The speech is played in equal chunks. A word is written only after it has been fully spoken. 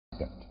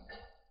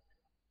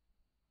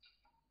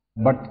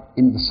But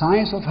in the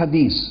science of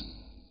Hadith,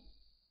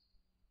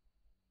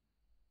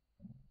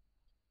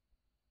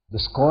 the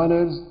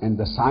scholars and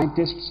the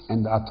scientists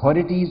and the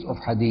authorities of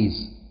Hadith,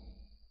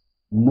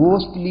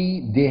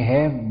 mostly they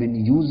have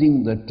been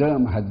using the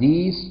term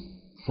Hadith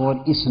for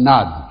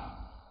Isnad.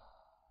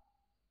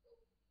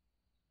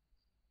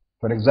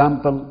 For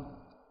example,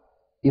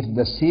 if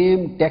the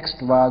same text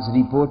was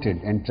reported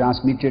and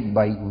transmitted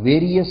by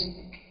various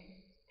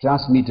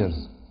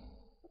transmitters,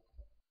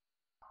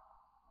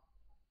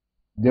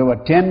 there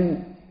were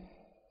 10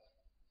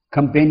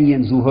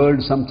 companions who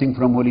heard something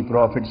from Holy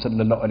Prophet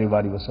sallallahu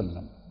alaihi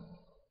wasallam,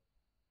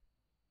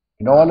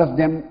 and all of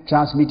them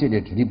transmitted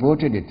it,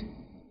 reported it,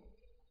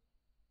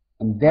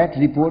 and that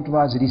report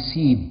was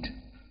received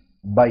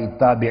by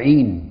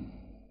tabi'een,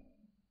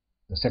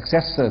 the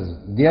successors,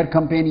 their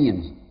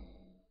companions.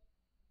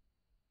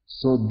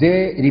 So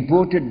they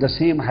reported the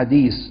same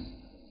hadith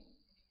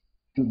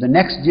to the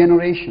next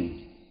generation.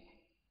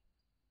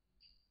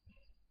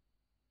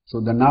 So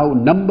the now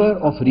number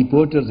of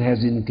reporters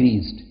has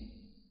increased,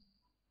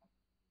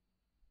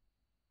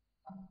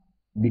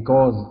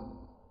 because,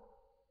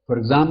 for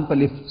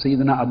example, if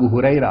Sayyidina Abu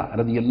Huraira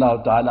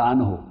radiyallahu ta'ala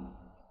anhu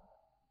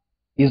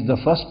is the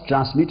first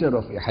transmitter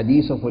of a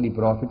hadith of Holy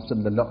Prophet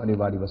sallallahu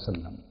alaihi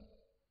wasallam,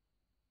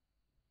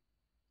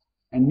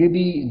 and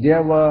maybe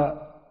there were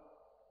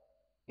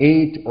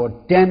 8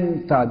 or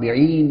 10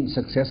 tabi'een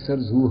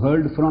successors who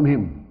heard from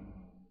him.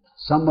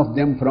 Some of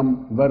them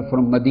were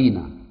from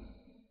Medina,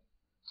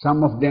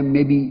 some of them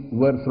maybe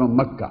were from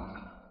Mecca,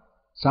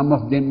 some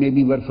of them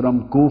maybe were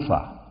from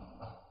Kufa,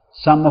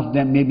 some of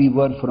them maybe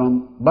were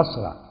from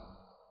Basra,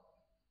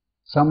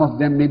 some of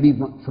them maybe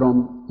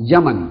from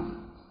Yemen.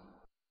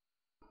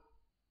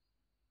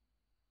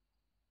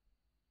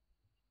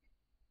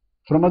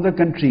 From other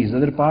countries,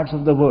 other parts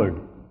of the world.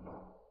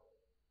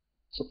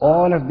 So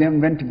all of them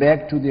went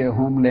back to their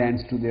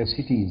homelands, to their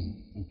cities,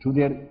 to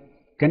their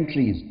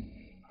countries,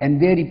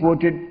 and they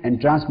reported and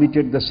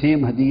transmitted the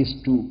same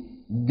hadith to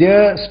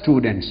their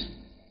students.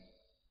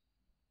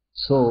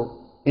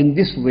 So in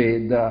this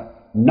way the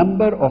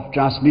number of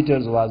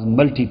transmitters was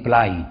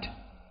multiplied.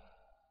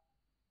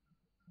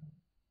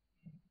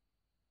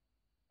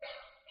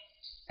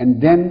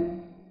 And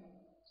then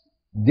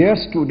their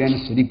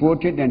students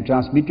reported and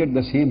transmitted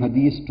the same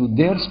hadith to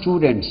their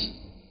students,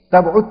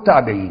 tab'ut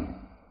tabi'een,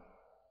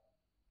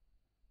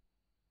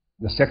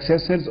 the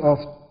successors of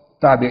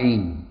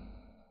tabi'een,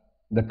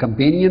 the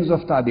companions of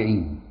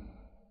tabi'een.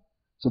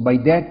 So by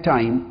that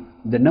time,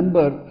 the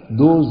number,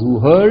 those who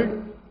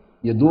heard,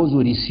 those who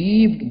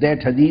received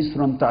that hadith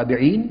from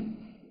tabi'een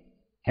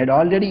had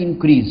already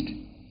increased.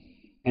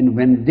 And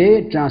when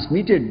they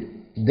transmitted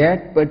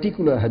that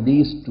particular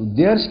hadith to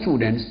their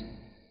students,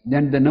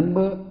 then the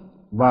number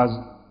was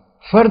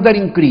further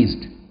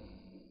increased.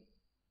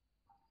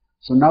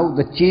 So now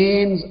the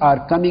chains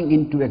are coming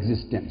into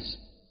existence.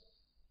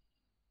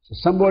 So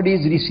somebody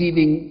is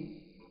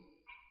receiving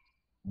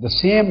the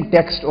same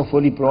text of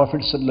Holy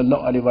Prophet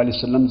sallallahu alaihi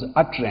wasallam's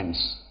utterance,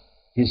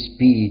 his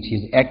speech,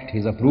 his act,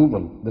 his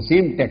approval, the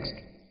same text,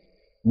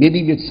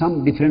 maybe with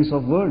some difference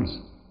of words.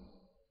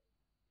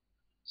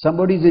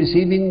 Somebody is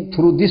receiving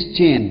through this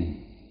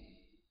chain.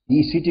 He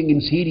is sitting in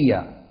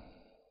Syria,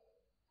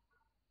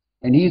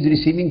 and he is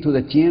receiving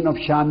through the chain of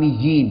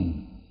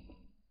Shamiyin.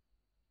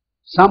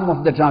 Some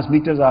of the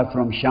transmitters are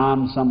from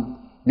Sham,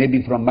 some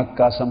maybe from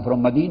Mecca, some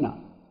from Medina.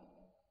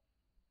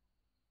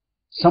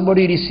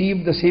 Somebody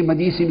received the same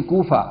hadith in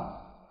Kufa,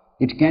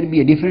 it can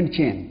be a different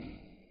chain.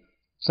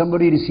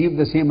 Somebody received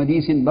the same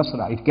hadith in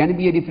Basra, it can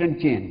be a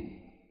different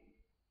chain.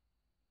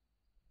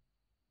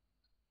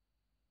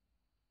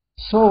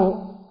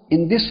 So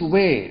in this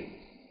way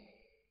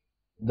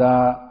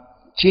the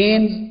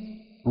chains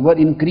were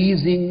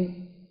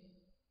increasing,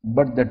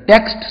 but the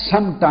text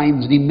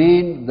sometimes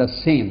remained the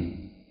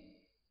same.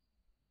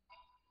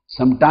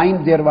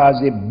 Sometimes there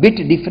was a bit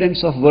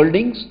difference of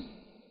wordings,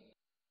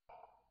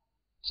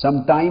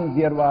 sometimes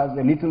there was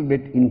a little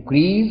bit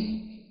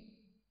increase,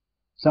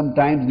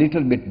 sometimes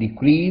little bit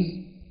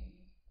decrease,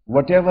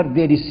 whatever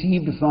they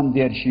received from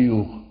their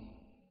shuyukh.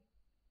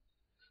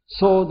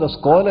 So the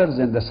scholars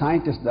and the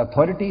scientists, the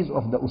authorities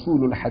of the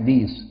Usulul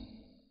Hadith,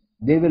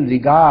 they will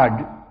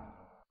regard,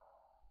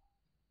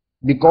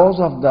 because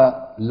of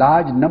the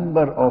large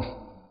number of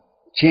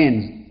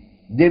chains,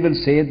 they will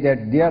say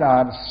that there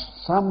are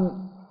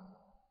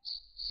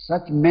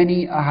such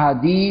many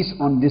ahadith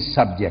on this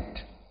subject.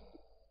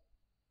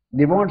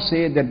 They won't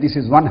say that this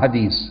is one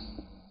hadith.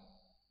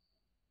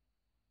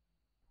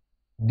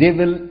 They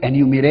will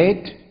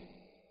enumerate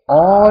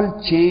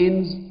all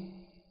chains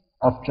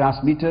of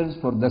transmitters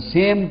for the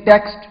same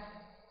text,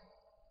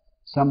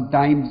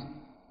 sometimes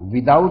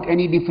without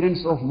any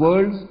difference of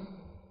words,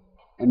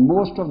 and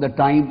most of the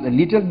time a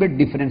little bit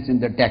difference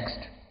in the text.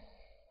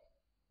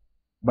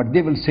 But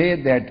they will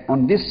say that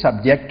on this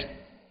subject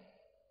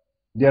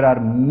there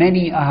are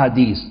many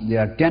ahadith,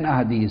 there are 10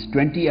 ahadith,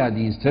 20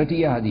 ahadith,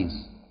 30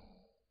 ahadith.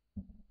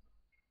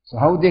 So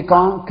how they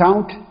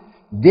count?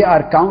 They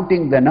are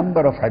counting the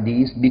number of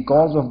hadith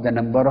because of the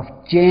number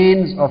of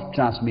chains of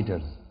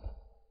transmitters.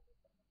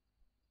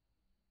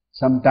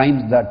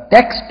 Sometimes the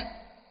text,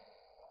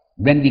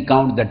 when we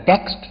count the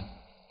text,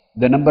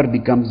 the number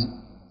becomes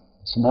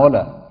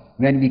smaller.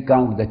 When we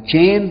count the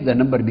chains, the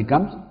number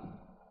becomes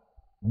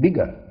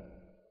bigger.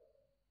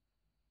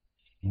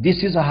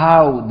 This is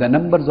how the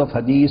numbers of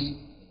hadith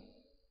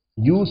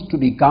used to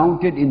be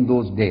counted in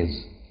those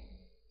days.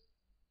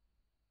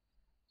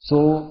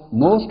 So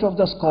most of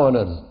the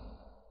scholars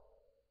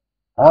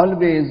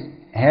always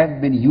have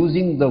been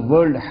using the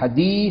word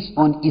hadith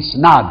on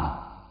Isnad.